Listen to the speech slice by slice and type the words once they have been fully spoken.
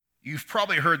You've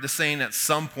probably heard the saying at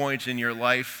some point in your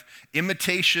life,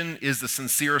 imitation is the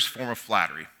sincerest form of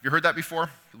flattery. You heard that before?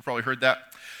 You've probably heard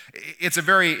that. It's a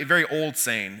very old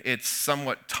saying. It's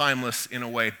somewhat timeless in a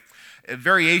way.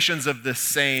 Variations of this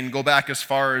saying go back as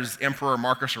far as Emperor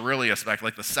Marcus Aurelius, back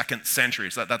like the 2nd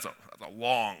century, so that's a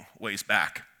long ways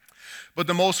back. But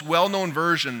the most well-known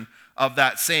version of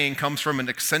that saying comes from an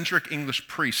eccentric English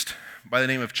priest by the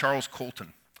name of Charles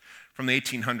Colton from the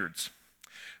 1800s.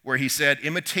 Where he said,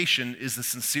 imitation is the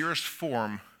sincerest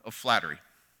form of flattery.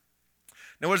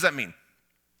 Now, what does that mean?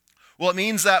 Well, it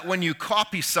means that when you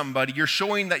copy somebody, you're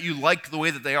showing that you like the way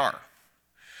that they are.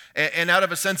 And out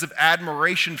of a sense of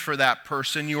admiration for that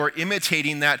person, you are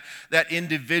imitating that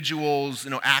individual's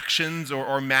actions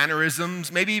or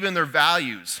mannerisms, maybe even their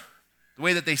values, the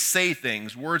way that they say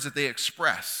things, words that they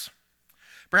express.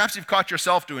 Perhaps you've caught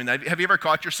yourself doing that. Have you ever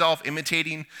caught yourself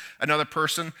imitating another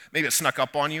person? Maybe it snuck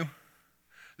up on you.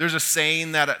 There's a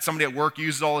saying that somebody at work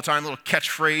uses all the time, a little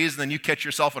catchphrase, and then you catch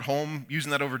yourself at home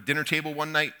using that over dinner table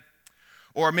one night.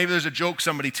 Or maybe there's a joke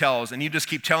somebody tells, and you just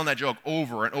keep telling that joke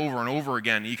over and over and over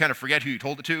again. And you kind of forget who you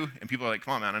told it to, and people are like,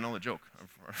 come on, man, I know the joke.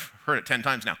 I've heard it 10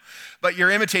 times now. But you're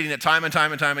imitating it time and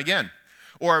time and time again.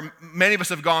 Or many of us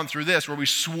have gone through this, where we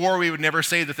swore we would never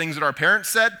say the things that our parents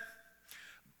said,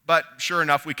 but sure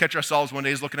enough, we catch ourselves one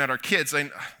day looking at our kids saying,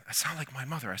 I sound like my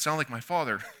mother, I sound like my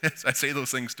father. I say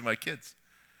those things to my kids.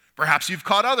 Perhaps you've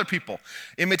caught other people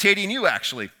imitating you,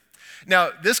 actually.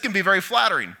 Now, this can be very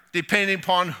flattering, depending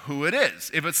upon who it is.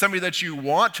 If it's somebody that you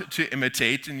want to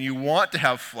imitate and you want to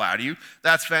have flatter you,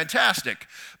 that's fantastic.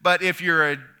 But if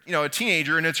you're a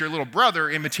teenager and it's your little brother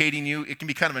imitating you, it can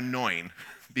be kind of annoying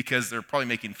because they're probably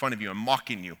making fun of you and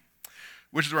mocking you,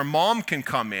 which is where mom can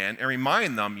come in and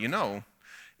remind them,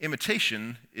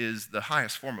 imitation is the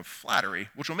highest form of flattery,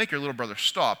 which will make your little brother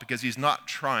stop because he's not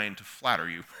trying to flatter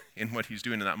you in what he's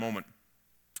doing in that moment.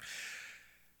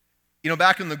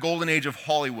 Back in the golden age of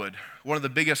Hollywood, one of the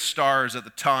biggest stars at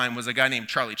the time was a guy named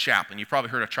Charlie Chaplin. You've probably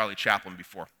heard of Charlie Chaplin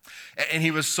before. And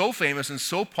he was so famous and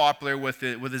so popular with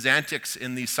his antics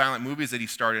in these silent movies that he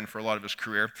starred in for a lot of his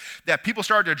career that people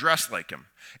started to dress like him.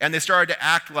 And they started to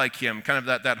act like him, kind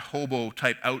of that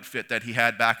hobo-type outfit that he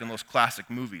had back in those classic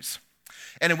movies.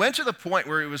 And it went to the point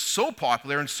where it was so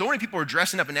popular and so many people were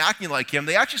dressing up and acting like him,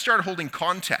 they actually started holding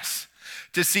contests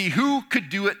to see who could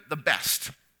do it the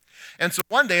best. And so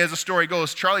one day, as the story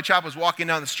goes, Charlie Chaplin was walking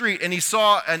down the street and he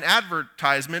saw an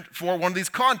advertisement for one of these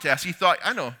contests. He thought,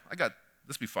 this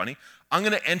will be funny. I'm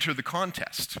going to enter the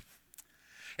contest.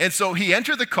 And so he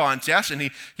entered the contest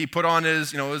and he put on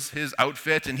his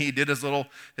outfit and he did his little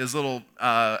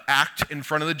act in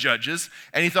front of the judges.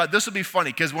 And he thought this will be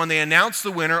funny because when they announce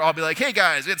the winner, I'll be like, hey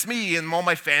guys, it's me. And all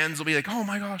my fans will be like, oh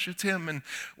my gosh, it's him and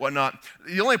whatnot.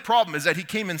 The only problem is that he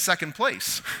came in second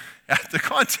place at the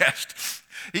contest.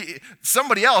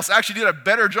 Somebody else actually did a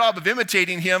better job of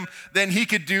imitating him than he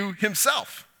could do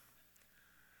himself.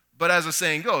 But as the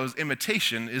saying goes,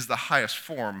 imitation is the highest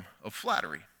form of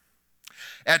flattery.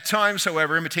 At times,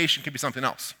 however, imitation can be something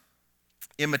else.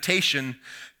 Imitation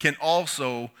can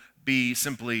also be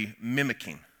simply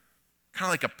mimicking, kind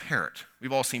of like a parrot.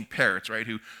 We've all seen parrots, right,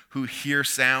 who hear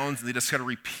sounds and they just kind of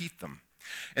repeat them.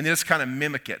 And they just kind of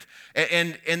mimic it.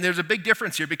 And there's a big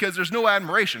difference here because there's no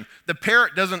admiration. The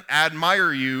parrot doesn't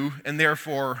admire you and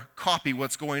therefore copy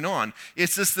what's going on.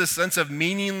 It's just this sense of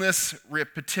meaningless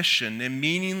repetition and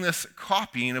meaningless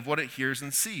copying of what it hears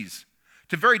and sees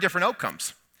to very different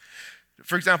outcomes.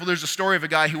 For example, there's a story of a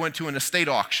guy who went to an estate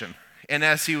auction. And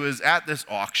as he was at this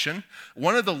auction,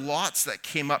 one of the lots that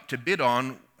came up to bid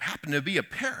on happened to be a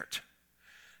parrot.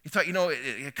 He thought,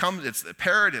 it's the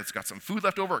parrot, it's got some food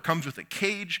left over, it comes with a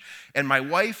cage, and my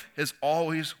wife has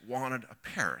always wanted a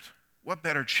parrot. What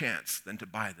better chance than to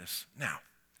buy this now?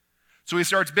 So he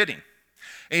starts bidding.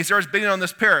 And he starts bidding on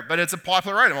this parrot, but it's a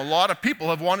popular item. A lot of people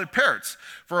have wanted parrots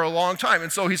for a long time.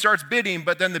 And so he starts bidding,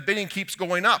 but then the bidding keeps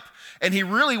going up. And he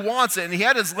really wants it, and he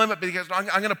had his limit because I'm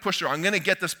going to push through. I'm going to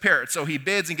get this parrot. So he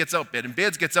bids and gets outbid, and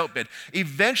bids, gets outbid.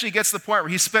 Eventually gets to the point where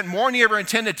he spent more than he ever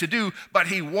intended to do, but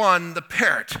he won the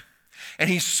parrot. And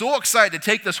he's so excited to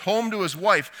take this home to his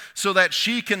wife so that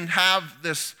she can have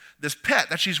this pet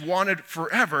that she's wanted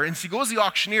forever. And he goes to the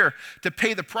auctioneer to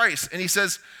pay the price, and he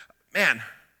says, man,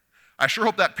 I sure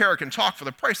hope that parrot can talk for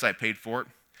the price I paid for it.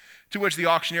 To which the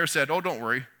auctioneer said, oh, don't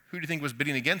worry. Who do you think was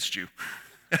bidding against you?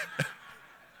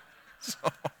 So,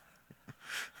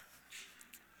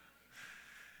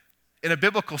 in a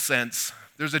biblical sense,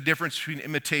 there's a difference between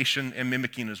imitation and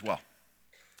mimicking as well.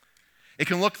 It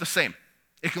can look the same.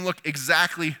 It can look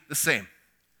exactly the same.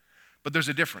 But there's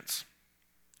a difference.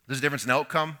 There's a difference in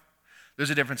outcome.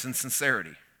 There's a difference in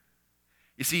sincerity.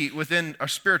 You see, within our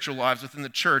spiritual lives, within the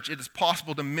church, it is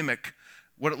possible to mimic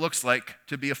what it looks like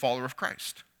to be a follower of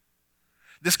Christ.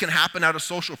 This can happen out of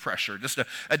social pressure, just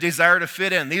a desire to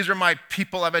fit in. These are my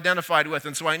people I've identified with,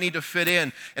 and so I need to fit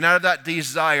in. And out of that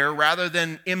desire, rather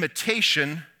than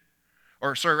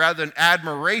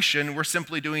admiration, we're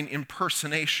simply doing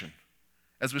impersonation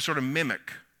as we sort of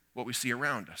mimic what we see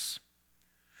around us.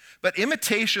 But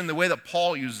imitation, the way that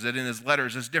Paul uses it in his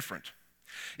letters, is different.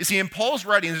 You see, in Paul's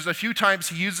writings, there's a few times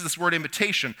he uses this word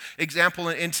imitation. Example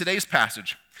in today's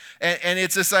passage. And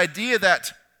it's this idea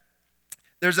that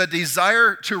there's a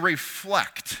desire to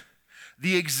reflect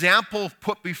the example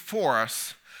put before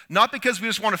us, not because we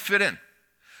just want to fit in,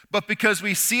 but because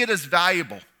we see it as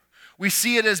valuable. We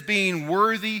see it as being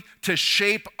worthy to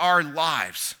shape our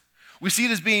lives. We see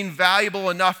it as being valuable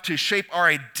enough to shape our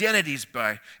identities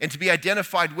by and to be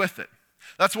identified with it.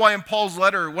 That's why in Paul's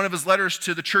letter, one of his letters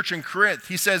to the church in Corinth,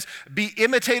 he says, "Be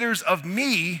imitators of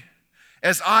me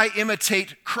as I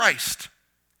imitate Christ."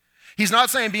 He's not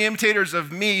saying be imitators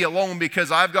of me alone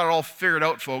because I've got it all figured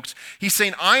out, folks. He's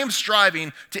saying I am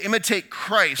striving to imitate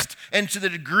Christ, and to the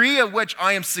degree of which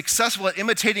I am successful at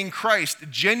imitating Christ,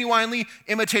 genuinely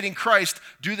imitating Christ,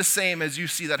 do the same as you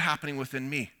see that happening within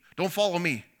me. Don't follow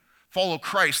me. Follow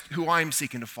Christ, who I'm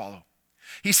seeking to follow.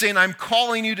 He's saying, I'm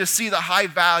calling you to see the high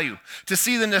value, to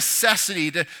see the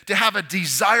necessity, to have a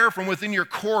desire from within your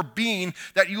core being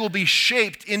that you will be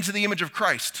shaped into the image of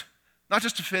Christ. Not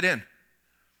just to fit in,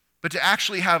 but to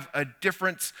actually have a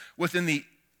difference within the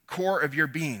core of your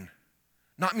being.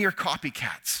 Not mere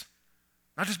copycats.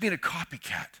 Not just being a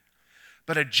copycat,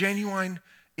 but a genuine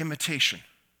imitation.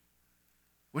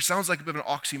 Which sounds like a bit of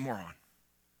an oxymoron.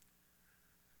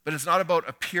 But it's not about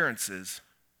appearances.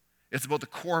 It's about the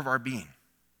core of our being.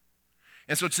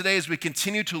 And so today, as we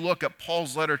continue to look at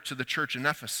Paul's letter to the church in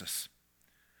Ephesus,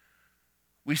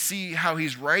 we see how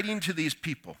he's writing to these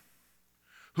people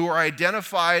who are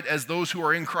identified as those who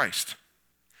are in Christ.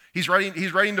 He's writing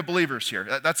to believers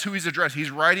here. That's who he's addressed.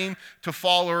 He's writing to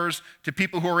followers, to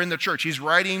people who are in the church. He's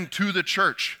writing to the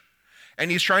church.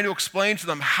 And he's trying to explain to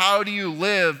them, how do you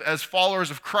live as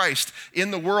followers of Christ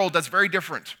in the world that's very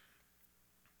different?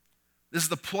 This is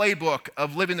the playbook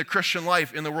of living the Christian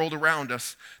life in the world around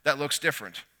us that looks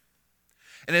different.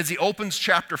 And as he opens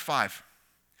chapter 5,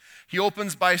 he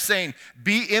opens by saying,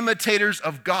 be imitators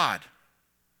of God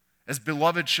as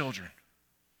beloved children.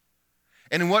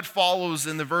 And in what follows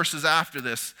in the verses after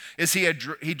this is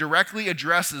he directly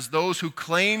addresses those who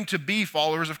claim to be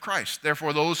followers of Christ.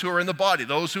 Therefore, those who are in the body,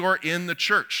 those who are in the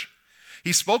church.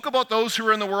 He spoke about those who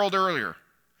are in the world earlier.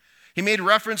 He made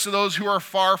reference to those who are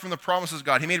far from the promises of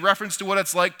God. He made reference to what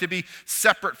it's like to be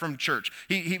separate from church.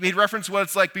 He made reference to what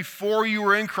it's like before you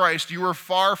were in Christ, you were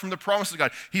far from the promises of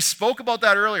God. He spoke about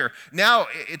that earlier. Now,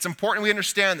 it's important we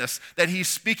understand this, that he's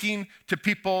speaking to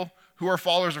people who are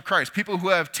followers of Christ, people who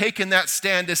have taken that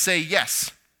stand to say,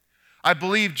 yes, I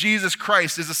believe Jesus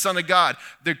Christ is the Son of God,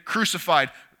 the crucified,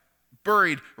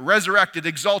 buried, resurrected,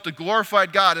 exalted,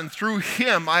 glorified God, and through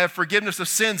him I have forgiveness of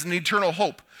sins and eternal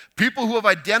hope. People who have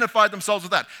identified themselves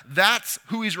with that. That's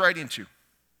who he's writing to.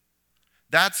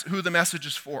 That's who the message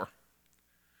is for.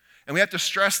 And we have to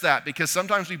stress that because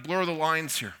sometimes we blur the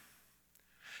lines here.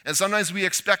 And sometimes we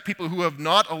expect people who have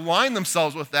not aligned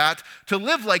themselves with that to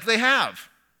live like they have,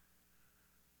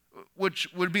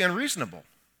 which would be unreasonable.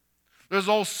 There's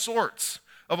all sorts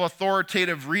of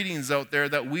authoritative readings out there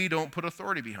that we don't put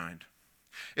authority behind.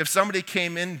 If somebody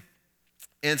came in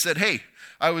and said, hey,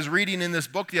 I was reading in this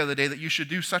book the other day that you should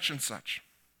do such and such.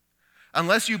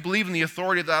 Unless you believe in the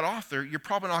authority of that author, you're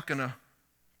probably not going to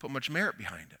put much merit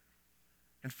behind it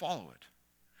and follow it.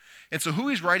 And so who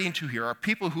he's writing to here are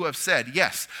people who have said,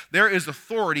 yes, there is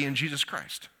authority in Jesus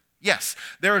Christ. Yes,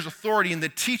 there is authority in the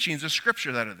teachings of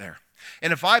Scripture that are there.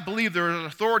 And if I believe there is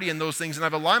authority in those things and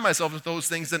I've aligned myself with those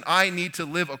things, then I need to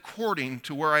live according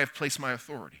to where I have placed my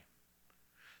authority.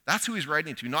 That's who he's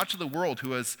writing to, not to the world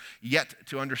who has yet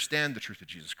to understand the truth of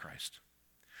Jesus Christ.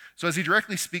 So as he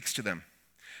directly speaks to them,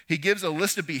 he gives a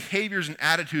list of behaviors and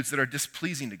attitudes that are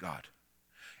displeasing to God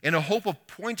in a hope of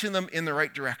pointing them in the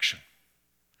right direction.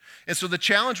 And so the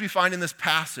challenge we find in this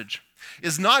passage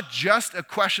is not just a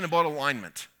question about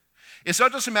alignment. It's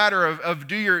not just a matter of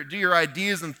do your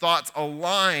ideas and thoughts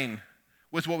align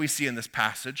with what we see in this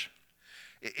passage.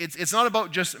 It's not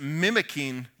about just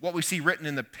mimicking what we see written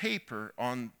in the paper,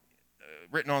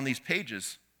 written on these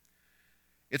pages.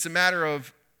 It's a matter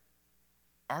of,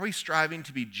 are we striving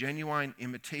to be genuine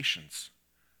imitations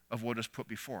of what is put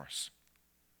before us?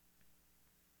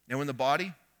 Now, in the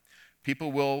body,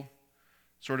 people will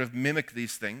sort of mimic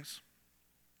these things.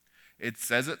 It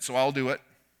says it, so I'll do it.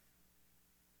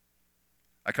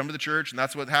 I come to the church and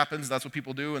that's what happens, that's what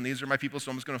people do, and these are my people,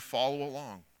 so I'm just going to follow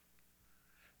along.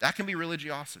 That can be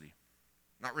religiosity,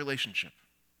 not relationship,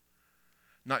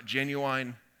 not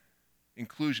genuine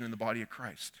inclusion in the body of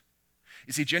Christ.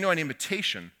 You see, genuine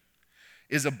imitation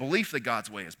is a belief that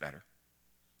God's way is better.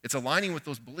 It's aligning with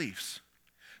those beliefs,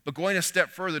 but going a step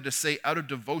further to say out of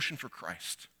devotion for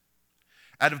Christ,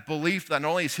 out of belief that not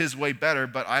only is his way better,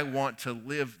 but I want to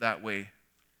live that way,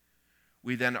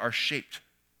 we then are shaped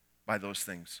by those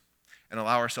things and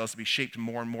allow ourselves to be shaped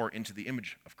more and more into the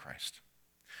image of Christ.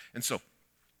 And so,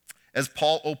 as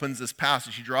Paul opens this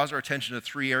passage, he draws our attention to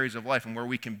 3 areas of life and where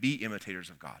we can be imitators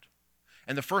of God.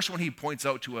 And the first one he points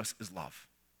out to us is love,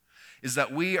 is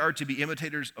that we are to be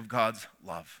imitators of God's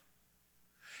love.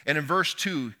 And in verse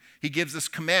 2, he gives this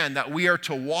command that we are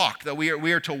to walk, that we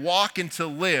are to walk and to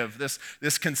live,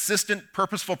 this consistent,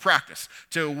 purposeful practice,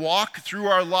 to walk through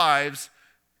our lives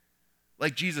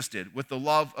like Jesus did, with the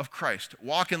love of Christ.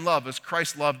 Walk in love as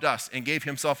Christ loved us and gave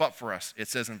himself up for us, it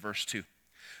says in verse 2.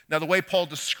 Now, the way Paul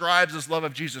describes this love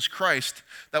of Jesus Christ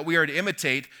that we are to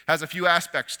imitate has a few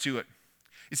aspects to it.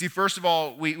 You see, first of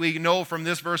all, we know from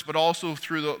this verse, but also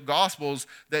through the Gospels,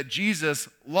 that Jesus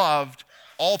loved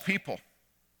all people.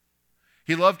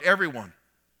 He loved everyone.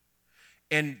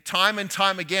 And time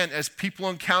again, as people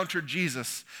encountered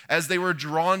Jesus, as they were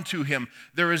drawn to him,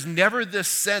 there is never this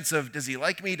sense of, does he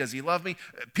like me? Does he love me?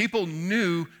 People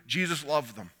knew Jesus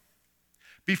loved them.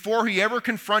 Before he ever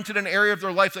confronted an area of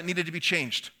their life that needed to be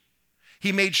changed,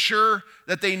 he made sure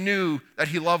that they knew that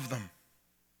he loved them.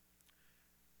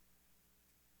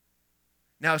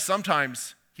 Now,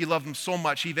 sometimes he loved them so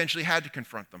much, he eventually had to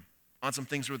confront them on some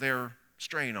things where they were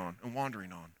straying on and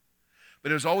wandering on. But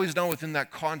it was always done within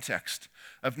that context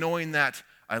of knowing that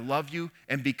I love you,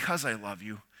 and because I love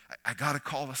you, I got to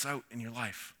call this out in your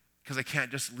life, because I can't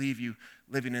just leave you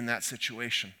living in that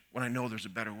situation when I know there's a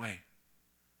better way.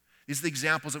 These are the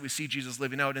examples that we see Jesus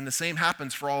living out, and the same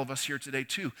happens for all of us here today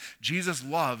too. Jesus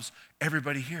loves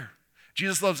everybody here.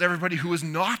 Jesus loves everybody who is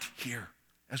not here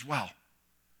as well,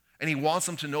 and he wants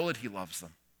them to know that he loves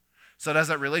them. So that as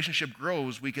that relationship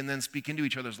grows, we can then speak into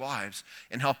each other's lives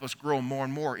and help us grow more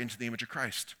and more into the image of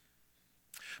Christ.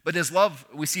 But his love,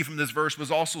 we see from this verse,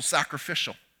 was also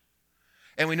sacrificial.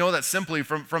 And we know that simply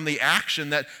from the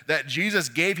action that Jesus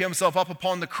gave himself up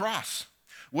upon the cross.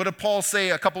 What did Paul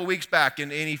say a couple of weeks back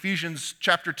in Ephesians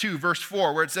chapter 2, verse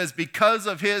 4, where it says, because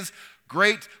of his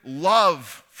great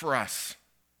love for us,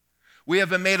 we have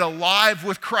been made alive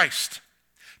with Christ.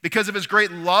 Because of his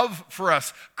great love for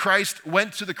us, Christ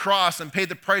went to the cross and paid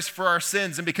the price for our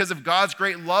sins. And because of God's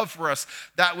great love for us,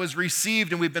 that was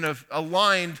received, and we've been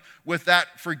aligned with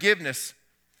that forgiveness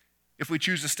if we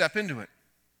choose to step into it.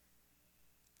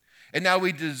 And now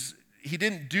he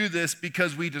didn't do this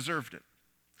because we deserved it.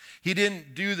 He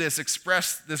didn't do this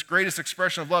greatest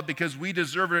expression of love because we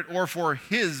deserved it or for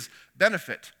his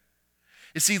benefit.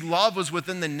 You see, love was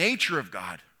within the nature of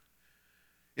God.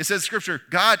 It says in Scripture,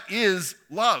 God is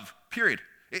love, period.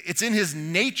 It's in his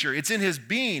nature. It's in his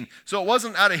being. So it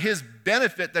wasn't out of his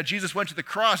benefit that Jesus went to the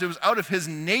cross. It was out of his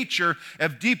nature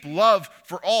of deep love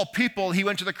for all people. He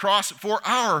went to the cross for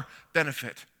our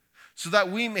benefit so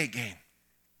that we may gain.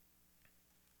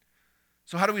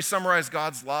 So how do we summarize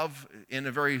God's love in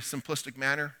a very simplistic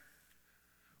manner?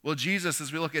 Well, Jesus,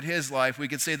 as we look at his life, we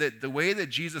could say that the way that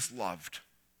Jesus loved,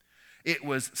 it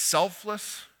was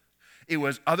selfless, it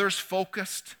was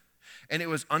others-focused, and it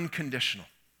was unconditional.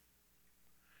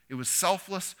 It was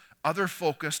selfless,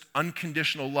 other-focused,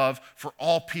 unconditional love for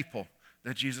all people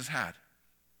that Jesus had.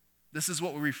 This is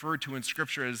what we refer to in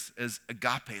Scripture as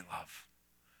agape love,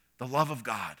 the love of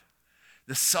God,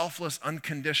 the selfless,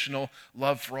 unconditional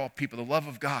love for all people, the love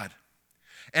of God.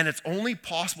 And it's only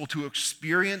possible to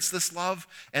experience this love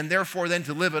and therefore then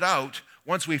to live it out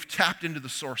once we've tapped into the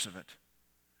source of it.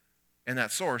 And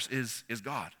that source is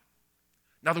God.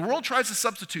 Now, the world tries to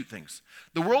substitute things.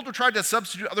 The world will try to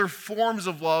substitute other forms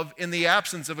of love in the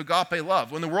absence of agape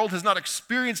love. When the world has not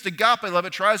experienced agape love,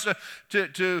 it tries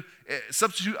to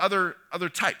substitute other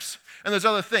types. And there's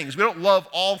other things. We don't love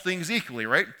all things equally,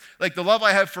 right? Like the love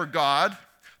I have for God,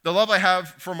 the love I have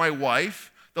for my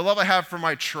wife, the love I have for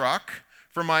my truck,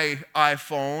 for my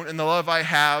iPhone, and the love I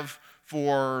have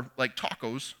for like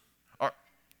tacos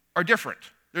are different.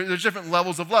 There's different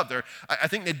levels of love there. I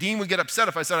think Nadine would get upset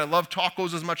if I said I love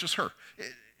tacos as much as her.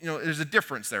 There's a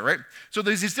difference there, right? So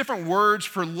there's these different words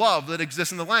for love that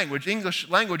exist in the language. English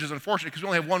language is unfortunate because we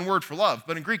only have one word for love,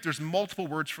 but in Greek there's multiple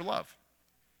words for love.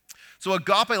 So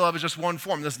agape love is just one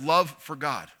form, this love for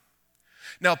God.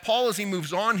 Now, Paul, as he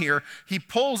moves on here, he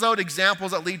pulls out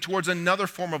examples that lead towards another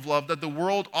form of love that the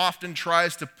world often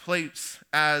tries to place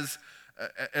as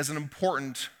an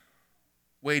important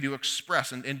way to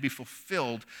express and be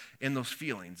fulfilled in those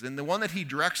feelings. And the one that he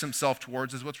directs himself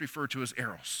towards is what's referred to as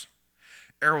eros.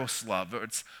 Eros love.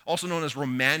 It's also known as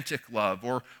romantic love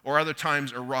or other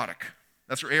times erotic.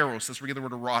 That's where eros, that's where we get the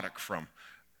word erotic from,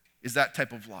 is that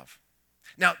type of love.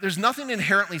 Now, there's nothing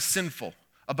inherently sinful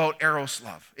about eros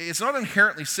love. It's not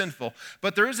inherently sinful,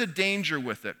 but there is a danger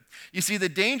with it. You see, the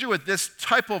danger with this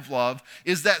type of love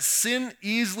is that sin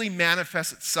easily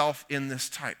manifests itself in this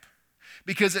type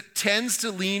because it tends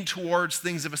to lean towards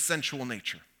things of a sensual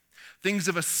nature, things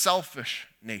of a selfish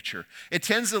nature. It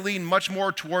tends to lean much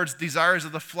more towards desires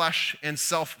of the flesh and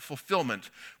self-fulfillment,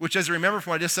 which, as you remember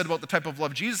from what I just said about the type of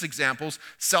love Jesus examples,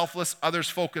 selfless,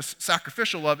 others-focused,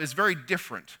 sacrificial love is very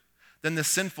different than the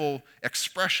sinful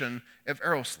expression of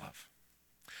eros love.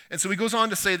 And so he goes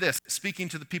on to say this, speaking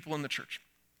to the people in the church.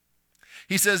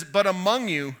 He says, "But among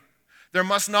you there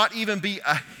must not even be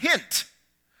a hint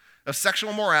of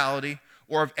sexual immorality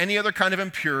or of any other kind of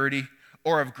impurity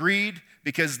or of greed,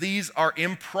 because these are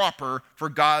improper for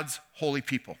God's holy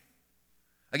people."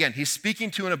 Again, he's speaking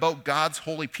to and about God's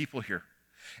holy people here.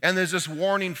 And there's this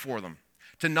warning for them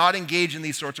to not engage in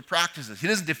these sorts of practices. He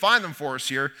doesn't define them for us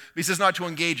here, but he says not to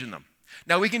engage in them.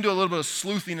 Now, we can do a little bit of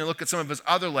sleuthing and look at some of his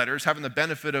other letters, having the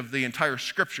benefit of the entire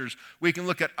scriptures. We can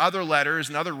look at other letters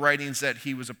and other writings that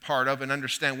he was a part of and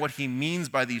understand what he means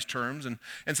by these terms. And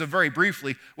so very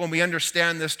briefly, when we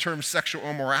understand this term sexual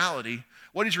immorality,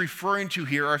 what he's referring to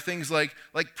here are things like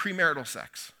premarital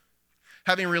sex,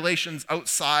 having relations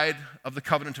outside of the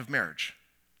covenant of marriage,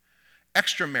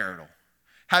 extramarital,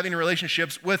 having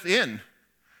relationships within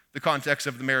the context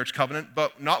of the marriage covenant,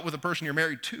 but not with the person you're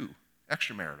married to,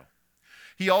 extramarital.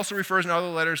 He also refers in other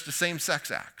letters to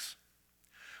same-sex acts.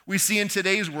 We see in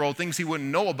today's world things he wouldn't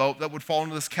know about that would fall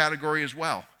into this category as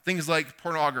well. Things like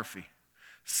pornography,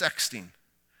 sexting.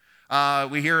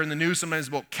 We hear in the news sometimes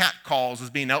about catcalls as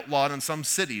being outlawed in some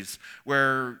cities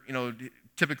where,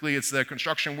 typically it's the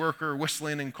construction worker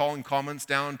whistling and calling comments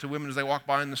down to women as they walk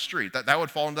by in the street. That would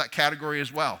fall into that category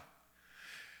as well.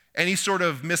 Any sort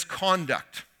of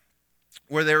misconduct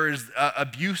where there is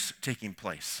abuse taking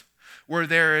place, where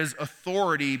there is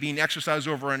authority being exercised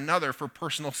over another for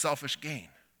personal selfish gain.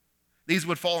 These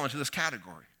would fall into this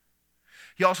category.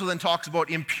 He also then talks about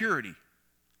impurity,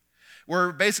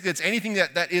 where basically it's anything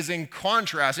that is in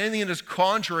contrast, anything that is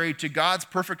contrary to God's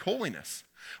perfect holiness.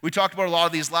 We talked about a lot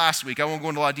of these last week. I won't go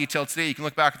into a lot of detail today. You can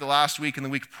look back at the last week and the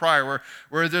week prior,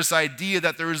 where this idea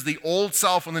that there is the old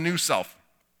self and the new self.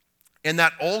 And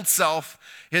that old self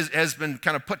has been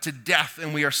kind of put to death,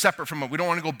 and we are separate from it. We don't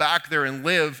want to go back there and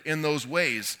live in those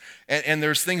ways. And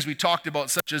there's things we talked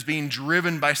about, such as being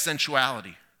driven by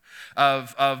sensuality,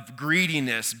 of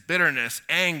greediness, bitterness,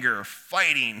 anger,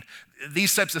 fighting.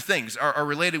 These types of things are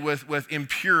related with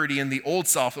impurity in the old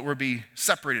self that we're being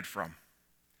separated from.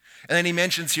 And then he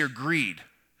mentions here greed.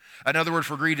 Another word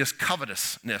for greed is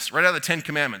covetousness. Right out of the Ten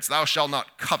Commandments, thou shalt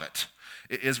not covet,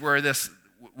 is where this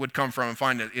would come from and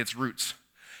find its roots.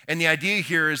 And the idea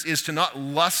here is to not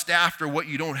lust after what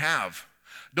you don't have.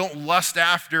 Don't lust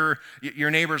after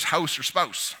your neighbor's house or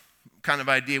spouse, kind of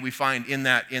idea we find in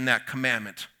that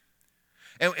commandment.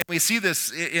 And we see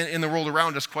this in the world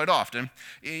around us quite often.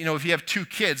 If you have two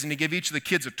kids and you give each of the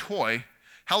kids a toy,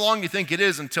 how long do you think it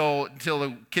is until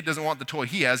the kid doesn't want the toy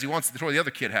he has, he wants the toy the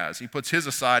other kid has. He puts his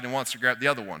aside and wants to grab the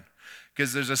other one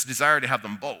because there's this desire to have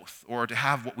them both or to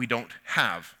have what we don't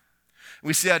have.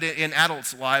 We see that in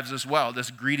adults' lives as well, this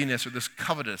greediness or this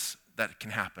covetous that can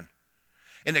happen.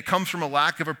 And it comes from a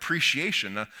lack of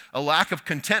appreciation, a lack of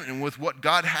contentment with what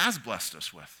God has blessed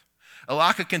us with, a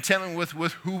lack of contentment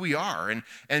with who we are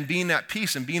and being at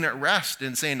peace and being at rest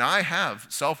and saying, I have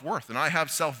self-worth and I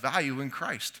have self-value in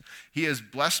Christ. He has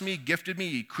blessed me, gifted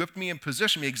me, equipped me, and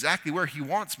positioned me exactly where he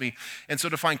wants me. And so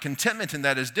to find contentment in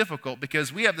that is difficult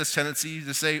because we have this tendency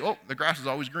to say, oh, the grass is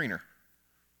always greener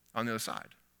on the other side.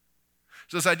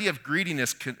 So this idea of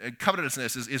greediness,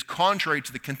 covetousness is contrary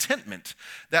to the contentment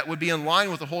that would be in line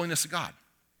with the holiness of God.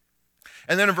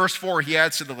 And then in verse 4, he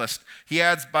adds to the list. He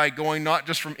adds by going not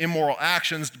just from immoral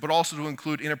actions, but also to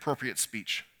include inappropriate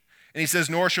speech. And he says,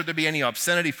 nor should there be any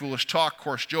obscenity, foolish talk,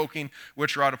 coarse joking,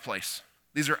 which are out of place.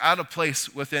 These are out of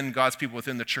place within God's people,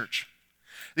 within the church.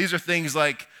 These are things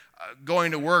like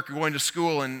going to work or going to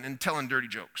school and telling dirty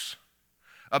jokes,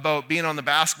 about being on the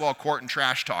basketball court and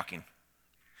trash talking.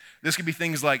 This could be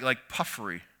things like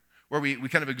puffery, where we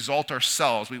kind of exalt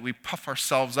ourselves. We puff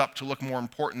ourselves up to look more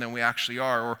important than we actually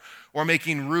are, or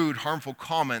making rude, harmful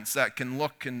comments that can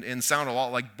look and sound a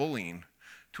lot like bullying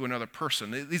to another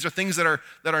person. These are things that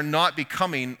are not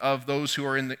becoming of those who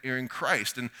are in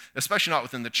Christ, and especially not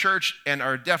within the church, and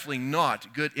are definitely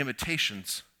not good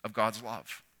imitations of God's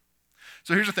love.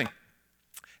 So here's the thing.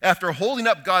 After holding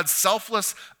up God's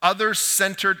selfless,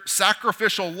 other-centered,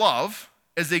 sacrificial love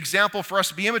as the example for us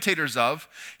to be imitators of,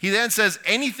 he then says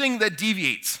anything that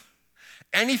deviates,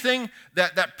 anything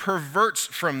that perverts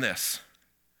from this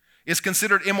is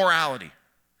considered immorality,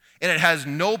 and it has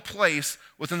no place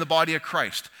within the body of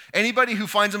Christ. Anybody who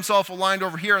finds himself aligned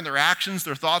over here in their actions,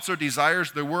 their thoughts, their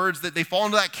desires, their words, that they fall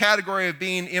into that category of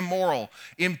being immoral,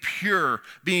 impure,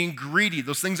 being greedy,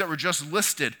 those things that were just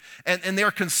listed, and they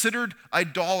are considered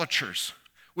idolaters,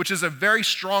 which is a very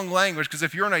strong language, because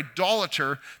if you're an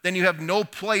idolater, then you have no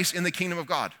place in the kingdom of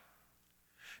God.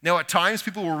 Now, at times,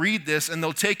 people will read this and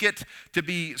they'll take it to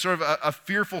be sort of a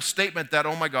fearful statement that,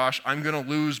 oh my gosh, I'm going to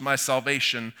lose my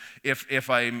salvation if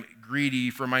I'm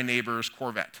greedy for my neighbor's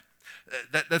Corvette.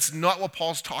 That's not what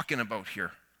Paul's talking about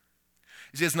here.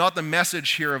 You see, it's not the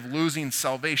message here of losing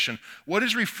salvation. What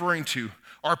he's referring to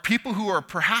are people who are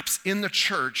perhaps in the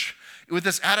church with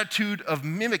this attitude of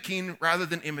mimicking rather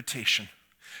than imitation.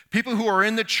 People who are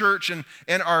in the church and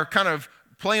are kind of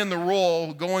playing the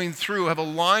role, going through, have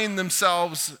aligned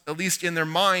themselves, at least in their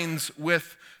minds,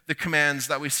 with the commands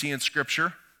that we see in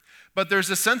Scripture. But there's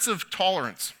a sense of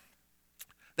tolerance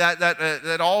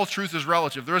that all truth is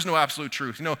relative. There is no absolute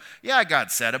truth. Yeah,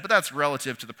 God said it, but that's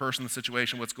relative to the person, the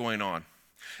situation, what's going on.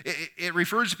 It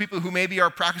refers to people who maybe are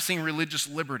practicing religious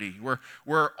liberty,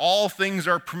 where all things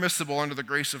are permissible under the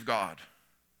grace of God.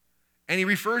 And he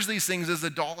refers to these things as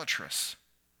idolatrous.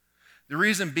 The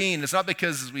reason being, it's not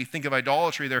because as we think of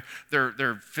idolatry,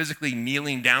 they're physically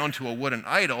kneeling down to a wooden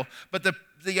idol, but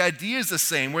the idea is the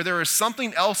same, where there is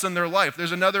something else in their life.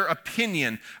 There's another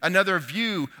opinion, another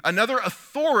view, another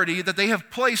authority that they have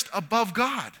placed above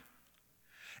God.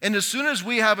 And as soon as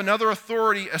we have another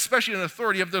authority, especially an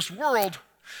authority of this world,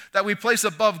 that we place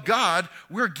above God,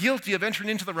 we're guilty of entering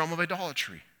into the realm of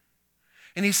idolatry.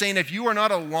 And he's saying if you are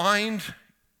not aligned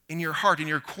in your heart, in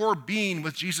your core being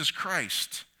with Jesus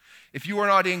Christ, if you are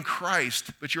not in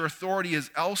Christ, but your authority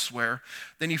is elsewhere,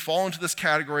 then you fall into this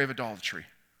category of idolatry.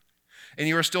 And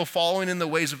you are still following in the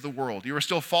ways of the world. You are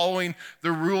still following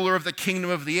the ruler of the kingdom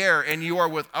of the air, and you are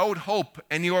without hope,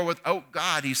 and you are without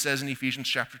God, he says in Ephesians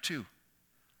chapter 2.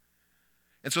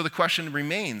 And so the question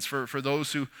remains for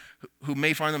those who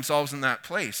may find themselves in that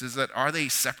place, is that are they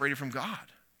separated from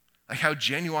God? Like, how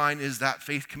genuine is that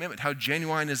faith commitment? How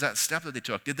genuine is that step that they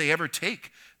took? Did they ever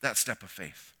take that step of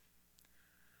faith?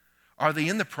 Are they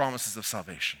in the promises of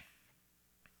salvation?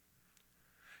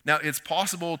 Now, it's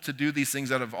possible to do these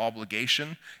things out of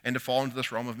obligation and to fall into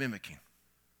this realm of mimicking.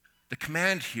 The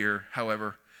command here,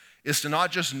 however, is to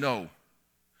not just know,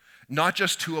 not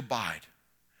just to abide,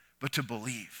 but to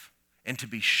believe and to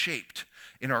be shaped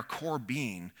in our core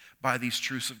being by these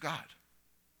truths of God.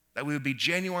 That we would be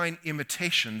genuine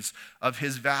imitations of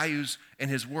his values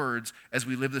and his words as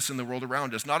we live this in the world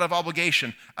around us, not of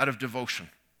obligation, out of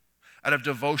devotion. Out of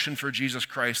devotion for Jesus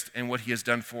Christ and what he has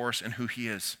done for us and who he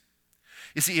is.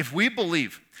 You see, if we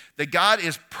believe that God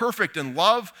is perfect in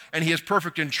love, and he is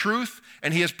perfect in truth,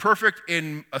 and he is perfect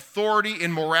in authority,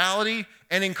 in morality,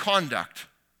 and in conduct,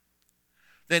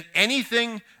 then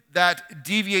anything that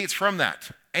deviates from that,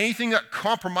 anything that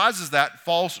compromises that,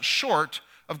 falls short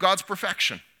of God's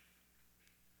perfection.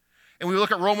 And we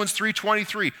look at Romans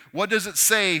 3:23. What does it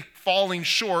say falling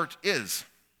short is?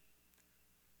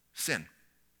 Sin.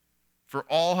 For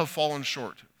all have fallen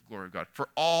short, glory of God. For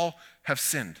all have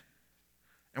sinned.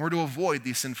 And we're to avoid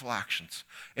these sinful actions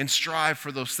and strive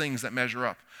for those things that measure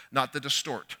up, not to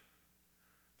distort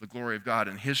the glory of God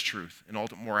and his truth and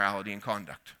ultimate morality and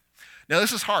conduct. Now,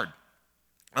 this is hard.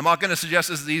 I'm not going to suggest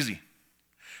this is easy.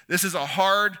 This is a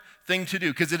hard thing to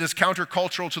do because it is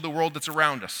countercultural to the world that's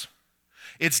around us.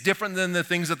 It's different than the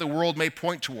things that the world may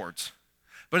point towards.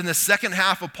 But in the second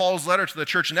half of Paul's letter to the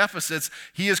church in Ephesus,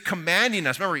 he is commanding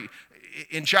us. Remember,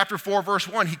 in chapter 4, verse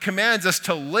 1, he commands us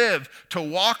to live, to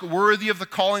walk worthy of the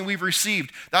calling we've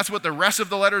received. That's what the rest of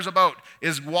the letter is about,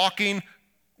 is walking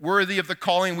worthy of the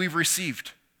calling we've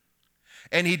received.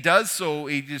 And he does so,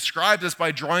 he describes this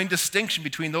by drawing distinction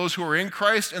between those who are in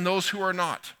Christ and those who are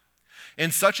not.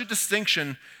 And such a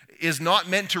distinction is not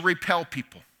meant to repel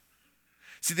people.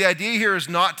 See, the idea here is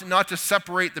not to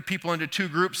separate the people into two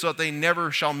groups so that they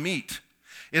never shall meet.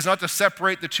 It's not to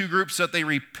separate the two groups so that they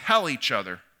repel each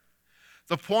other.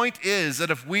 The point is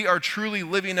that if we are truly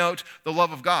living out the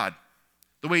love of God,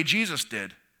 the way Jesus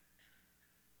did,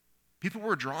 people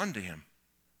were drawn to him.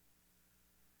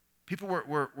 People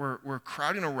were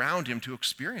crowding around him to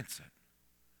experience it.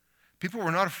 People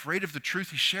were not afraid of the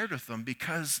truth he shared with them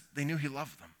because they knew he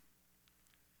loved them.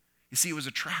 You see, it was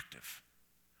attractive.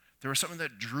 There was something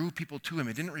that drew people to him.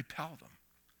 It didn't repel them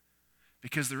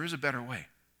because there is a better way.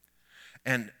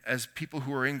 And as people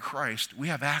who are in Christ, we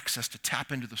have access to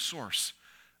tap into the source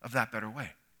of that better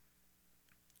way.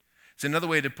 So another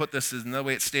way to put this is, another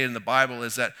way it's stated in the Bible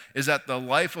is that the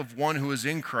life of one who is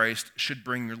in Christ should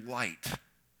bring light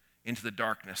into the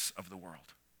darkness of the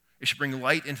world. It should bring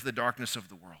light into the darkness of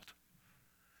the world.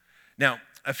 Now,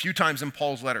 a few times in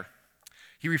Paul's letter,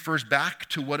 he refers back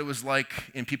to what it was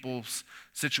like in people's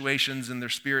situations and their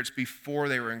spirits before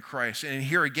they were in Christ. And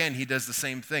here again, he does the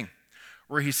same thing,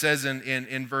 where he says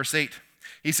in verse 8,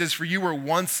 he says, "For you were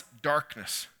once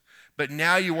darkness, but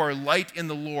now you are light in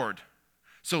the Lord.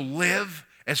 So live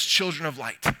as children of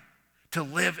light." To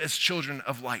live as children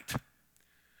of light.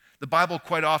 The Bible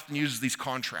quite often uses these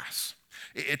contrasts.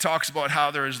 It talks about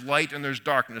how there is light and there's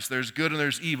darkness, there's good and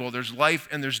there's evil, there's life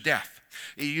and there's death.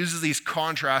 It uses these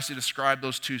contrasts to describe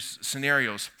those two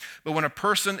scenarios. But when a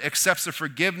person accepts the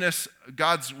forgiveness,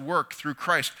 God's work through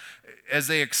Christ, as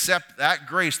they accept that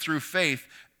grace through faith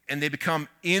and they become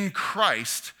in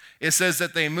Christ, it says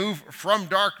that they move from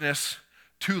darkness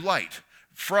to light,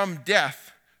 from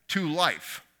death to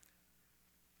life.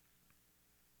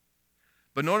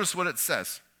 But notice what it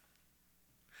says.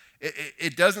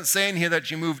 It doesn't say in here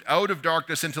that you moved out of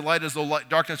darkness into light as though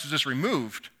darkness was just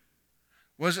removed.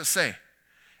 What does it say?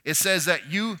 It says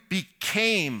that you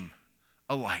became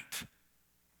a light.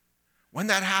 When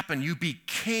that happened, you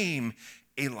became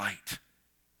a light.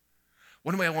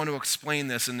 One way I want to explain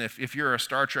this, and if you're a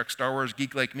Star Trek, Star Wars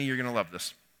geek like me, you're going to love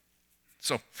this.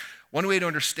 So, one way to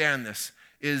understand this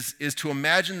is to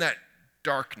imagine that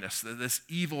darkness, this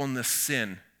evil and this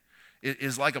sin,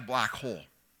 is like a black hole,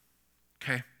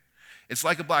 okay? It's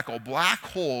like a black hole. Black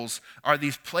holes are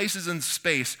these places in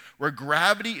space where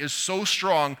gravity is so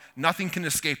strong, nothing can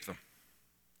escape them.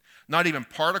 Not even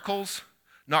particles,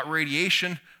 not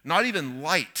radiation, not even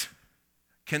light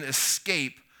can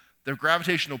escape the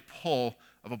gravitational pull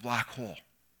of a black hole.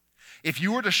 If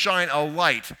you were to shine a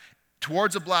light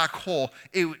towards a black hole,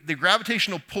 the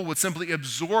gravitational pull would simply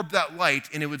absorb that light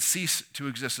and it would cease to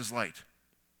exist as light.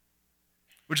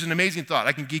 Which is an amazing thought.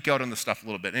 I can geek out on this stuff a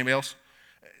little bit. Anybody else?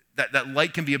 That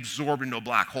light can be absorbed into a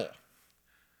black hole.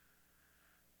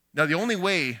 Now, the only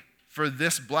way for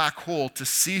this black hole to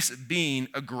cease being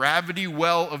a gravity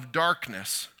well of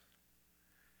darkness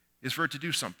is for it to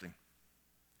do something.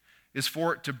 Is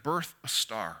for it to birth a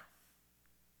star.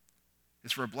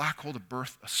 Is for a black hole to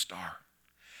birth a star.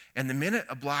 And the minute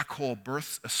a black hole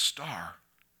births a star,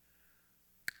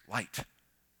 light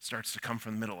starts to come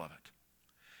from the middle of it.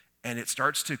 And it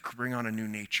starts to bring on a new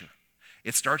nature.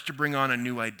 It starts to bring on a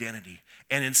new identity.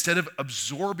 And instead of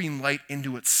absorbing light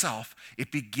into itself,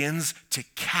 it begins to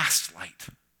cast light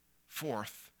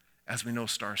forth, as we know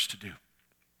stars to do.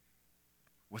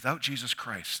 Without Jesus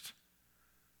Christ,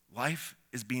 life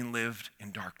is being lived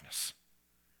in darkness.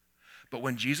 But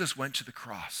when Jesus went to the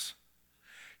cross,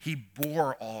 he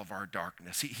bore all of our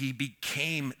darkness. He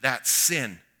became that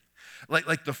sin.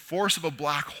 Like the force of a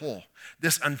black hole,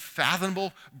 this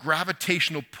unfathomable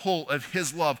gravitational pull of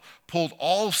his love pulled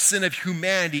all sin of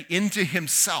humanity into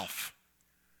himself.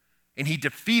 And he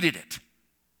defeated it.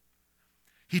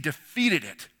 He defeated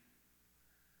it.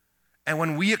 And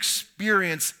when we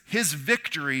experience his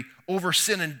victory over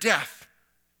sin and death,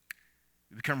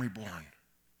 we become reborn.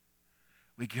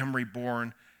 We become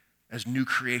reborn as new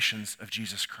creations of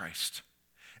Jesus Christ.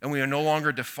 And we are no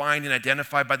longer defined and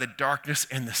identified by the darkness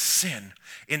and the sin.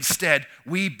 Instead,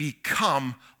 we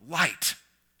become light.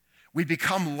 We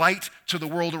become light to the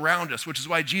world around us, which is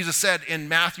why Jesus said in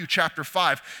Matthew chapter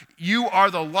 5, "You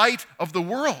are the light of the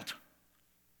world."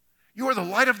 You are the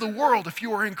light of the world if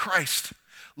you are in Christ.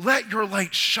 Let your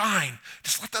light shine.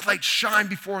 Just let that light shine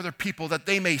before other people that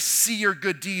they may see your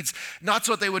good deeds, not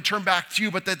so that they would turn back to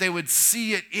you, but that they would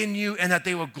see it in you and that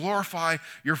they will glorify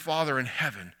your Father in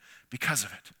heaven because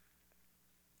of it.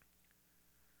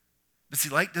 But see,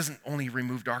 light doesn't only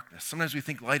remove darkness. Sometimes we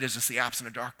think light is just the absence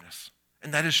of darkness.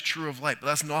 And that is true of light, but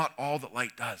that's not all that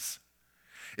light does.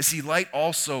 You see, light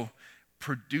also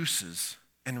produces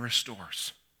and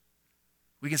restores.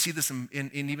 We can see this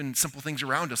in even simple things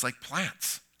around us, like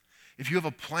plants. If you have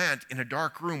a plant in a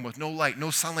dark room with no light,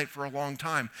 no sunlight for a long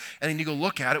time, and then you go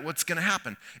look at it, what's going to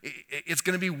happen? It's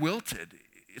going to be wilted.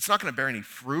 It's not going to bear any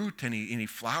fruit, any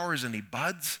flowers, any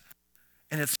buds,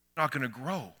 and it's not going to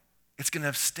grow. It's going to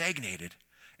have stagnated.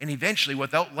 And eventually,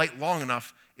 without light long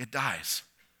enough, it dies.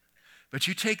 But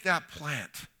you take that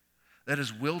plant that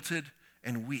is wilted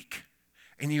and weak,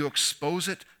 and you expose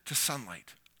it to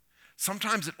sunlight.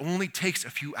 Sometimes it only takes a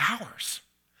few hours,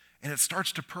 and it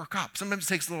starts to perk up. Sometimes it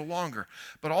takes a little longer.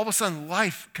 But all of a sudden,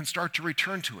 life can start to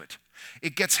return to it.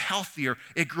 It gets healthier,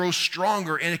 it grows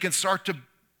stronger, and it can start to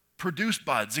produce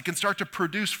buds. It can start to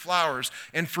produce flowers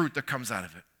and fruit that comes out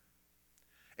of it.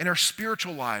 In our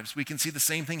spiritual lives, we can see the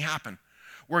same thing happen,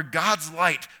 where God's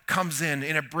light comes in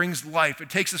and it brings life. It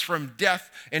takes us from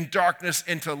death and darkness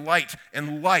into light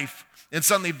and life. And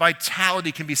suddenly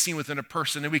vitality can be seen within a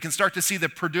person. And we can start to see the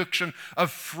production of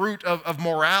fruit of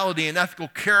morality and ethical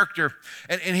character.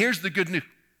 And here's the good news.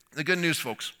 The good news,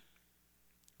 folks.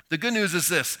 The good news is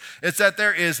this. It's that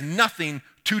there is nothing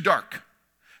too dark.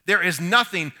 There is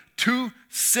nothing too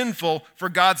sinful for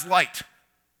God's light.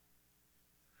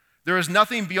 There is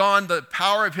nothing beyond the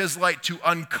power of his light to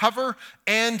uncover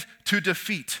and to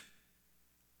defeat.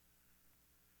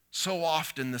 So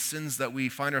often the sins that we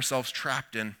find ourselves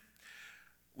trapped in,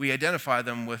 we identify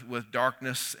them with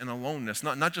darkness and aloneness,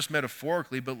 not just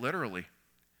metaphorically, but literally.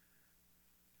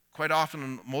 Quite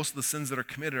often, most of the sins that are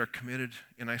committed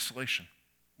in isolation,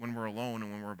 when we're alone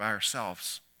and when we're by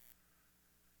ourselves.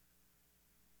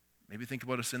 Maybe think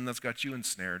about a sin that's got you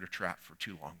ensnared or trapped for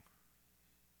too long.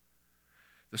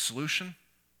 The solution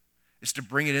is to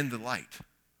bring it into light.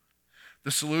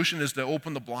 The solution is to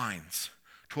open the blinds,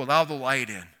 to allow the light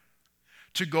in,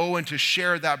 to go and to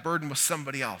share that burden with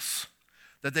somebody else,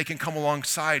 that they can come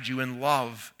alongside you in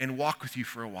love and walk with you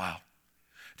for a while.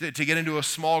 To get into a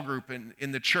small group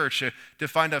in the church, to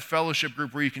find a fellowship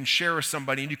group where you can share with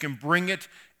somebody and you can bring it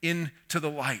into the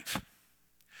light.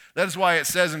 That is why it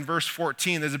says in verse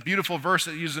 14, there's a beautiful verse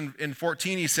that uses in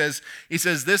 14, he says,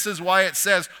 this is why it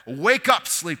says, wake up,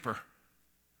 sleeper.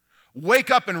 Wake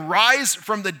up and rise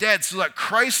from the dead so that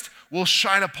Christ will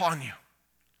shine upon you.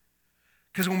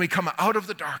 Because when we come out of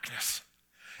the darkness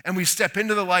and we step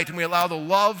into the light and we allow the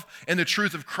love and the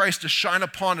truth of Christ to shine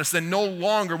upon us, then no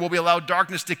longer will we allow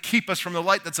darkness to keep us from the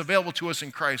light that's available to us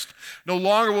in Christ. No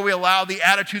longer will we allow the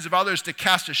attitudes of others to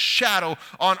cast a shadow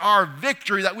on our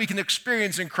victory that we can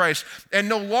experience in Christ. And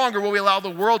no longer will we allow the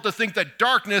world to think that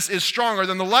darkness is stronger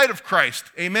than the light of Christ.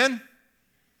 Amen?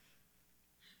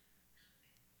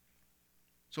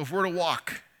 So if we're to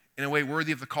walk in a way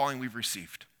worthy of the calling we've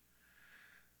received,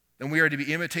 then we are to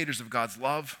be imitators of God's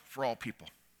love for all people.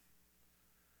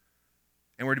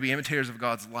 And we're to be imitators of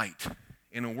God's light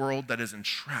in a world that is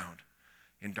enshrouded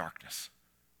in darkness.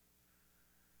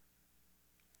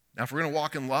 Now, if we're going to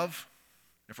walk in love,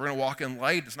 if we're going to walk in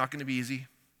light, it's not going to be easy.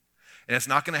 And it's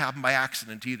not going to happen by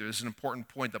accident either. This is an important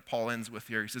point that Paul ends with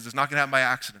here. He says it's not going to happen by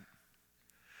accident.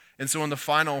 And so in the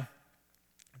final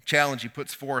challenge he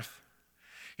puts forth,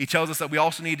 he tells us that we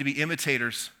also need to be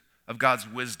imitators of God's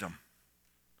wisdom,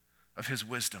 of his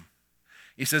wisdom.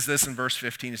 He says this in verse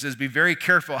 15. He says, be very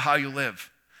careful how you live,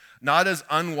 not as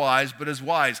unwise, but as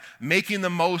wise, making the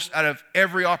most out of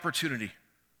every opportunity.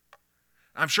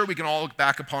 I'm sure we can all look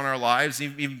back upon our lives,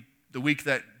 even the week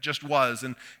that just was,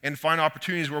 and find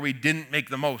opportunities where we didn't make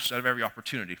the most out of every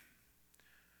opportunity.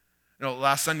 You know,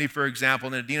 last Sunday, for example,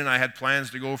 Nadine and I had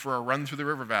plans to go for a run through the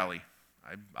river valley.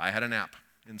 I had a nap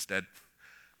instead.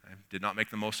 I did not make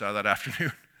the most out of that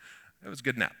afternoon. It was a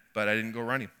good nap, but I didn't go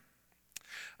running.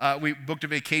 We booked a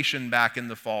vacation back in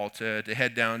the fall to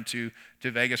head down to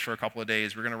Vegas for a couple of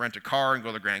days. We're going to rent a car and go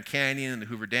to the Grand Canyon and the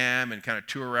Hoover Dam and kind of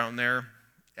tour around there.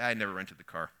 I never rented the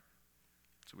car,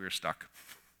 so we were stuck.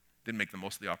 Didn't make the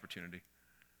most of the opportunity.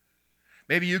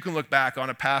 Maybe you can look back on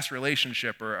a past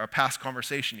relationship or a past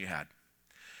conversation you had,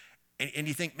 and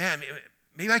you think, man,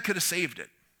 maybe I could have saved it.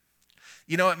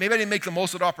 You know, maybe I didn't make the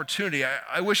most of the opportunity.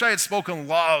 I wish I had spoken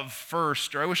love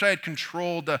first, or I wish I had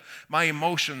controlled my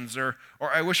emotions, or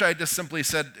I wish I had just simply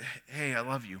said, hey, I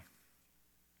love you.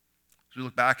 So we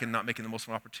look back and not making the most of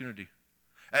an opportunity.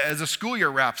 As the school year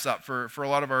wraps up for a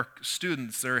lot of our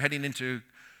students, they're heading into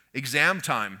exam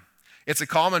time. It's a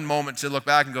common moment to look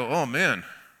back and go, oh man,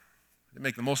 I didn't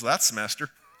make the most of that semester.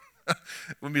 I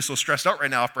wouldn't be so stressed out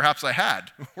right now if perhaps I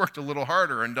had worked a little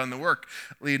harder and done the work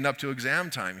leading up to exam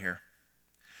time here.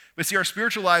 But see, our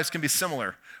spiritual lives can be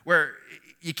similar, where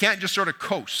you can't just sort of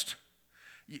coast.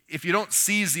 If you don't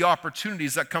seize the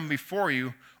opportunities that come before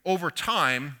you, over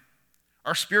time,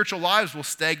 our spiritual lives will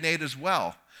stagnate as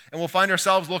well. And we'll find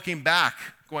ourselves looking back,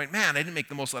 going, man, I didn't make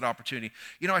the most of that opportunity.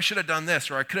 You know, I should have done this,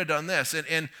 or I could have done this.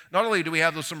 And not only do we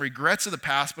have some regrets of the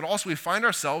past, but also we find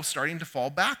ourselves starting to fall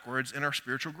backwards in our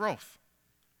spiritual growth.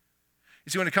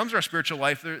 You see, when it comes to our spiritual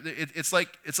life, it's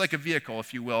like a vehicle,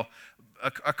 if you will,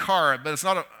 a car, but it's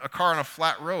not a car on a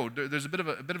flat road. There's a bit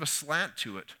of a slant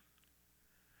to it.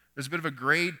 There's a bit of a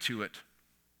grade to it.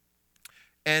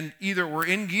 And either we're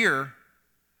in gear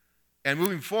and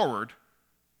moving forward,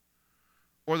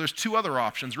 or there's two other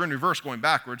options. We're in reverse going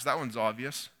backwards. That one's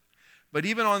obvious. But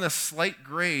even on this slight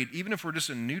grade, even if we're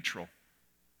just in neutral,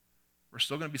 we're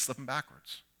still going to be slipping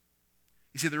backwards.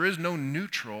 You see, there is no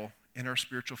neutral in our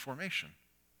spiritual formation.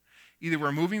 Either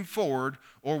we're moving forward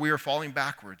or we are falling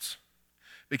backwards.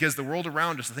 Because the world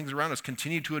around us, the things around us,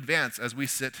 continue to advance as we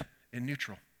sit in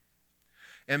neutral.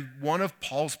 And one of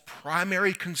Paul's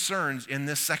primary concerns in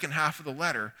this second half of the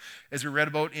letter, as we read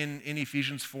about in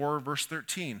Ephesians 4, verse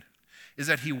 13, is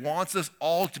that he wants us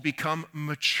all to become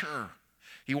mature.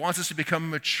 He wants us to become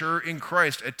mature in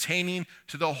Christ, attaining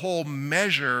to the whole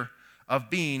measure of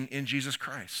being in Jesus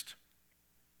Christ.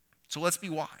 So let's be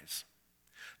wise.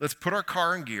 Let's put our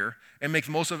car in gear and make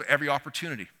the most of every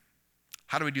opportunity.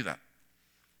 How do we do that?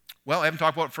 Well, I haven't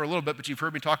talked about it for a little bit, but you've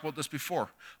heard me talk about this before.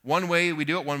 One way we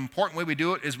do it, one important way we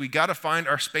do it, is we got to find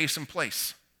our space and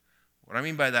place. What I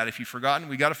mean by that, if you've forgotten,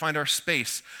 we got to find our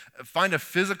space. Find a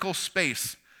physical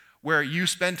space where you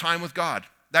spend time with God.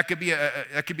 That could be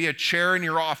a chair in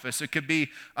your office. It could be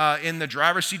in the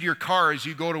driver's seat of your car as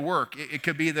you go to work. It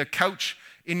could be the couch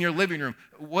in your living room.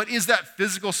 What is that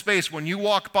physical space? When you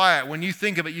walk by it, when you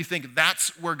think of it, you think,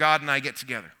 that's where God and I get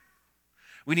together.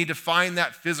 We need to find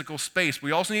that physical space.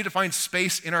 We also need to find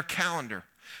space in our calendar.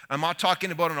 I'm not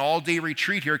talking about an all-day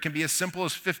retreat here. It can be as simple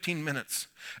as 15 minutes.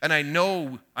 And I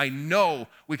know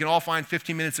we can all find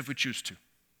 15 minutes if we choose to.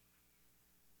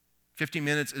 15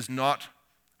 minutes is not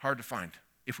hard to find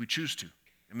if we choose to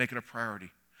and make it a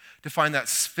priority. To find that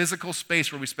physical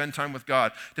space where we spend time with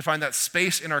God. To find that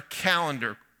space in our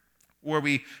calendar where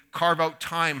we carve out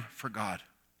time for God.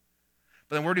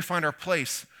 But then where do we find our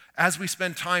place? As we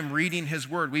spend time reading his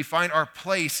word, we find our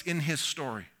place in his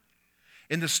story.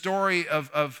 In the story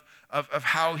of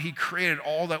how he created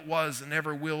all that was and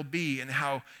ever will be, and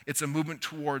how it's a movement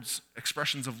towards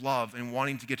expressions of love and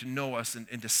wanting to get to know us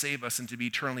and to save us and to be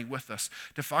eternally with us.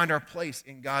 To find our place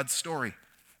in God's story.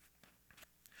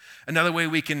 Another way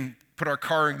we can put our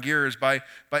car in gear is by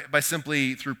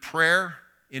simply through prayer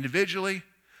individually,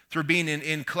 through being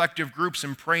in collective groups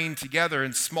and praying together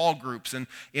in small groups and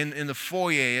in the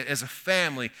foyer as a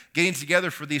family, getting together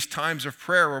for these times of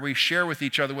prayer where we share with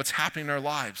each other what's happening in our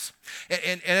lives.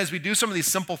 And as we do some of these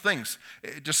simple things,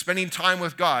 just spending time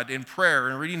with God in prayer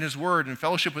and reading his word and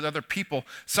fellowship with other people,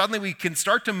 suddenly we can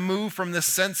start to move from this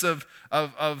sense of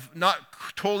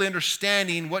not totally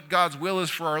understanding what God's will is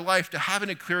for our life to having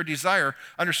a clear desire,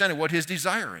 understanding what his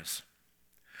desire is.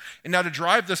 And now to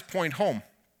drive this point home,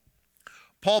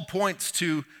 Paul points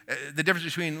to the difference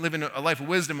between living a life of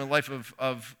wisdom and a life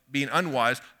of being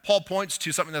unwise. Paul points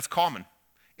to something that's common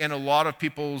in a lot of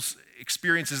people's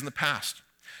experiences in the past.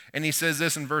 And he says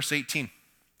this in verse 18.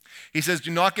 He says, "Do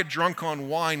not get drunk on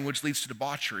wine, which leads to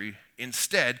debauchery.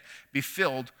 Instead, be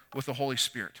filled with the Holy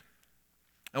Spirit."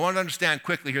 I want to understand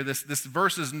quickly here, this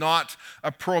verse is not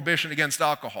a prohibition against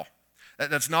alcohol.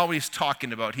 That's not what he's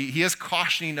talking about. He is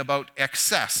cautioning about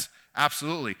excess.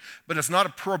 Absolutely. But it's not a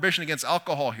prohibition against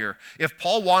alcohol here. If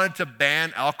Paul wanted to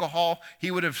ban alcohol,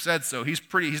 he would have said so. He's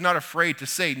not afraid to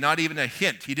say not even a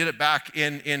hint. He did it back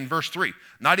in verse 3.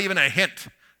 Not even a hint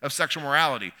of sexual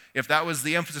morality. If that was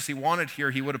the emphasis he wanted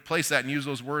here, he would have placed that and used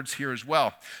those words here as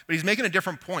well. But he's making a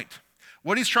different point.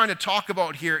 What he's trying to talk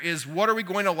about here is, what are we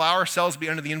going to allow ourselves to be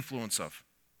under the influence of?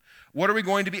 What are we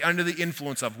going to be under the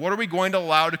influence of? What are we going to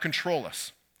allow to control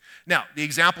us? Now, the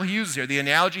example he uses here, the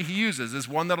analogy he uses, is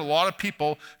one that a lot of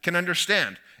people can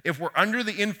understand. If we're under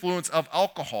the influence of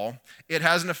alcohol, it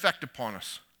has an effect upon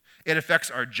us. It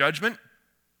affects our judgment.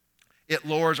 It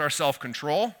lowers our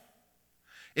self-control.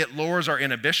 It lowers our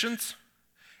inhibitions.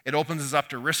 It opens us up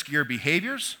to riskier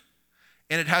behaviors.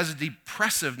 And it has a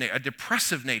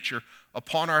depressive nature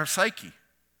upon our psyche.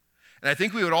 And I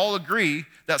think we would all agree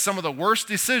that some of the worst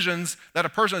decisions that a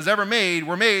person has ever made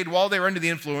were made while they were under the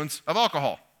influence of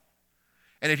alcohol.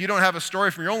 And if you don't have a story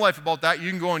from your own life about that,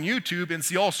 you can go on YouTube and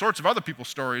see all sorts of other people's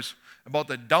stories about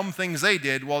the dumb things they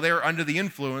did while they were under the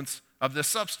influence of this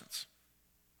substance.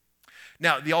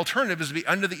 Now, the alternative is to be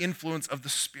under the influence of the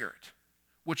Spirit,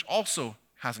 which also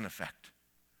has an effect.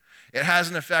 It has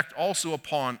an effect also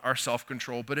upon our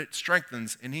self-control, but it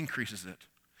strengthens and increases it.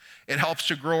 It helps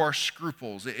to grow our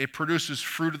scruples. It produces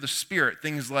fruit of the Spirit,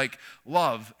 things like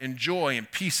love and joy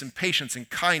and peace and patience and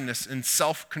kindness and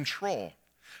self-control,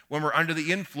 when we're under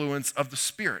the influence of the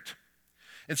Spirit.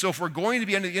 And so if we're going to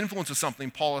be under the influence of something,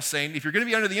 Paul is saying, if you're going to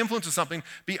be under the influence of something,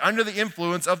 be under the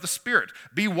influence of the Spirit.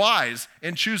 Be wise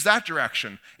and choose that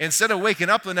direction. Instead of waking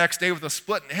up the next day with a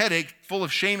split headache full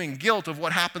of shame and guilt of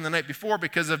what happened the night before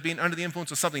because of being under the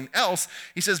influence of something else,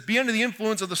 he says, be under the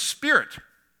influence of the Spirit.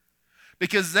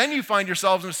 Because then you find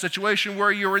yourselves in a situation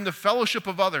where you're in the fellowship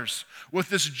of others with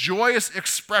this joyous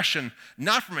expression,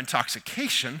 not from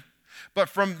intoxication, but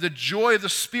from the joy of the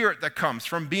Spirit that comes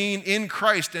from being in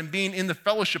Christ and being in the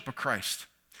fellowship of Christ.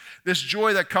 This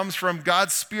joy that comes from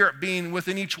God's Spirit being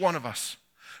within each one of us,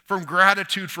 from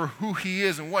gratitude for who he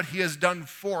is and what he has done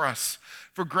for us,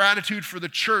 for gratitude for the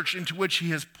church into which he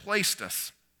has placed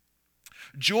us,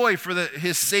 joy for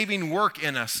his saving work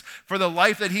in us, for the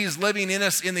life that he is living in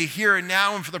us in the here and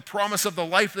now, and for the promise of the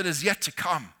life that is yet to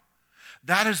come.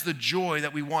 That is the joy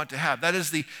that we want to have. That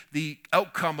is the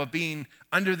outcome of being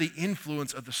under the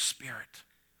influence of the Spirit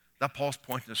that Paul's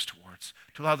pointing us towards,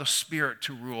 to allow the Spirit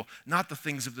to rule, not the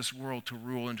things of this world to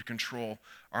rule and to control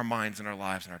our minds and our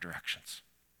lives and our directions.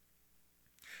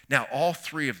 Now, all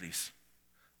three of these,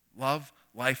 love,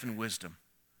 life, and wisdom,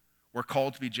 we're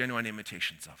called to be genuine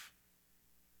imitations of.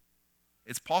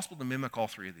 It's possible to mimic all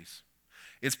three of these.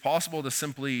 It's possible to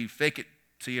simply fake it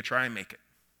till you try and make it.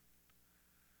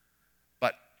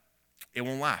 But it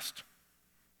won't last.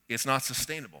 It's not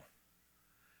sustainable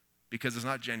because it's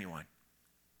not genuine.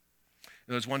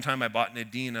 There was one time I bought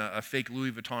Nadine a fake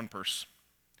Louis Vuitton purse.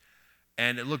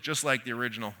 And it looked just like the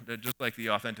original, just like the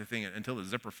authentic thing until the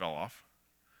zipper fell off.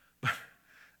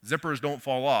 Zippers don't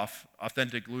fall off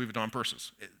authentic Louis Vuitton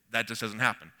purses. That just doesn't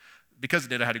happen. Because it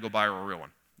did, I had to go buy her a real one.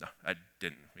 No, I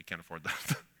didn't. We can't afford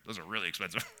those. Those are really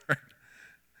expensive.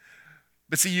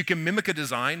 But see, you can mimic a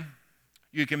design,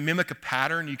 you can mimic a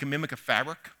pattern, you can mimic a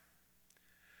fabric,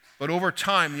 but over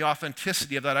time, the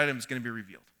authenticity of that item is going to be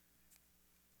revealed.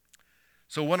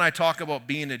 So when I talk about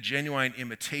being a genuine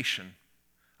imitation,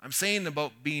 I'm saying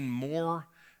about being more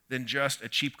than just a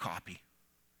cheap copy,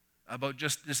 about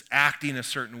just acting a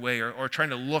certain way or trying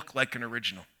to look like an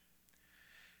original.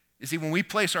 You see, when we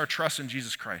place our trust in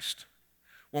Jesus Christ,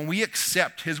 when we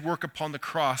accept his work upon the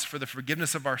cross for the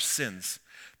forgiveness of our sins,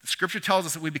 the scripture tells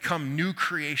us that we become new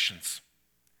creations,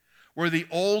 where the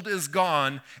old is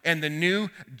gone and the new,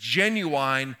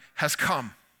 genuine has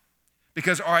come,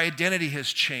 because our identity has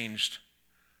changed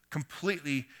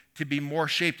completely to be more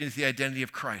shaped into the identity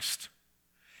of Christ.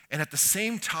 And at the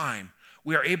same time,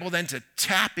 we are able then to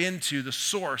tap into the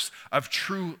source of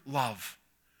true love,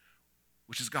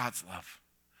 which is God's love,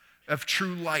 of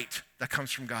true light that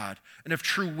comes from God, and of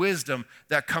true wisdom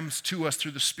that comes to us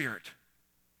through the Spirit.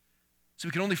 So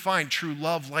we can only find true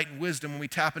love, light, and wisdom when we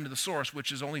tap into the source,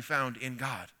 which is only found in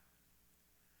God.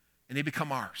 And they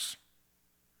become ours.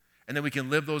 And then we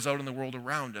can live those out in the world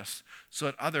around us so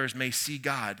that others may see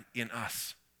God in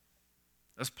us.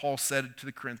 As Paul said to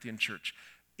the Corinthian church,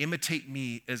 imitate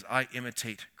me as I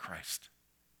imitate Christ.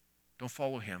 Don't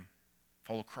follow him.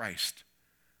 Follow Christ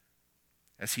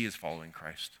as he is following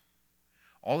Christ.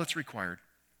 All that's required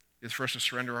is for us to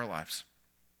surrender our lives.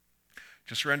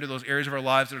 To surrender those areas of our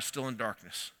lives that are still in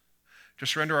darkness. To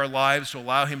surrender our lives to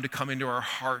allow him to come into our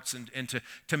hearts and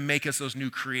to make us those new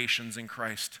creations in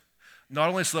Christ. Not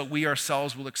only so that we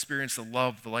ourselves will experience the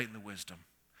love, the light, and the wisdom,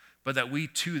 but that we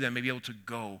too then may be able to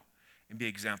go and be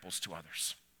examples to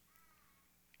others.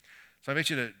 So I invite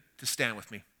you to stand with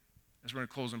me as we're going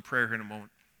to close in prayer here in a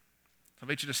moment. I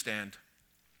invite you to stand.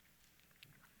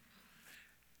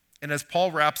 And as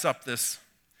Paul wraps up this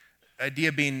idea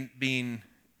of being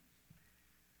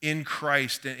in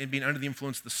Christ and being under the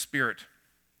influence of the Spirit,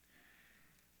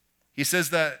 he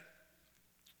says that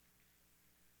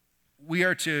we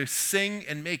are to sing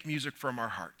and make music from our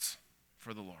hearts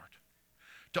for the Lord.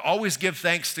 To always give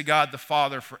thanks to God the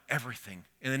Father for everything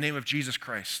in the name of Jesus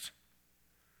Christ.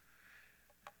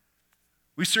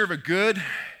 We serve a good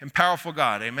and powerful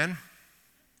God, amen?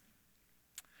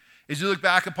 As you look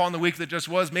back upon the week that just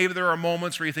was, maybe there are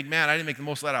moments where you think, man, I didn't make the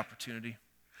most of that opportunity.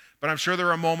 But I'm sure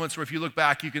there are moments where if you look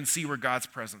back, you can see where God's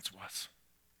presence was.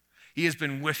 He has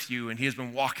been with you and he has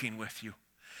been walking with you.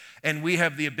 And we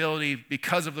have the ability,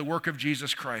 because of the work of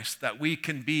Jesus Christ, that we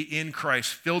can be in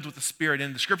Christ, filled with the Spirit.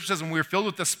 And the scripture says when we are filled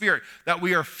with the Spirit, that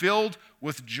we are filled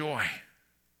with joy.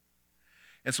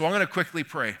 And so I'm going to quickly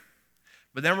pray,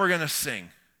 but then we're going to sing.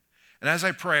 And as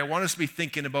I pray, I want us to be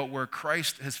thinking about where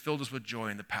Christ has filled us with joy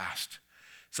in the past,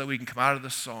 so that we can come out of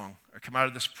this song, or come out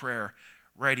of this prayer,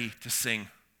 ready to sing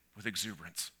with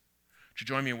exuberance. Would you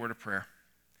join me in a word of prayer?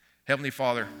 Heavenly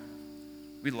Father,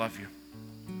 we love you.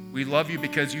 We love you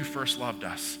because you first loved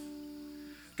us.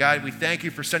 God, we thank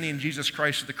you for sending Jesus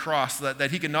Christ to the cross so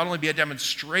that he can not only be a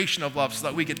demonstration of love, so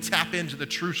that we could tap into the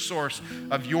true source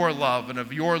of your love and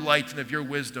of your light and of your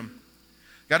wisdom.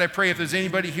 God, I pray if there's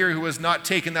anybody here who has not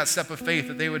taken that step of faith,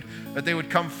 that they would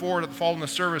come forward at the following the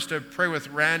service to pray with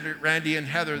Randy and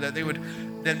Heather, that they would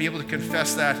then be able to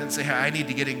confess that and say, hey, I need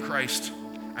to get in Christ.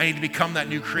 I need to become that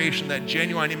new creation, that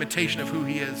genuine imitation of who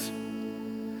he is.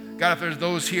 God, if there's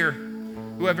those here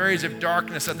who have areas of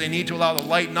darkness that they need to allow the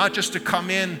light not just to come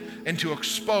in and to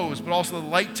expose, but also the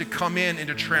light to come in and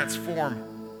to transform,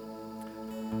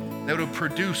 that it would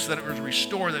produce, that it would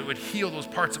restore, that it would heal those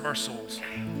parts of our souls.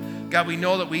 God, we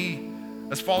know that we,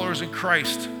 as followers in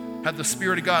Christ, have the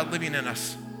Spirit of God living in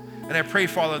us. And I pray,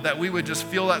 Father, that we would just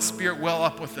feel that Spirit well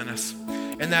up within us,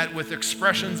 and that with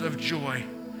expressions of joy,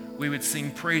 we would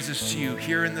sing praises to you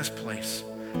here in this place,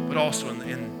 but also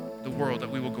in the world that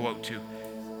we will go out to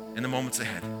in the moments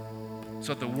ahead,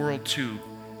 so that the world too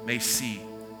may see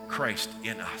Christ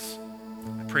in us.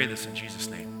 I pray this in Jesus'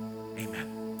 name.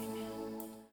 Amen.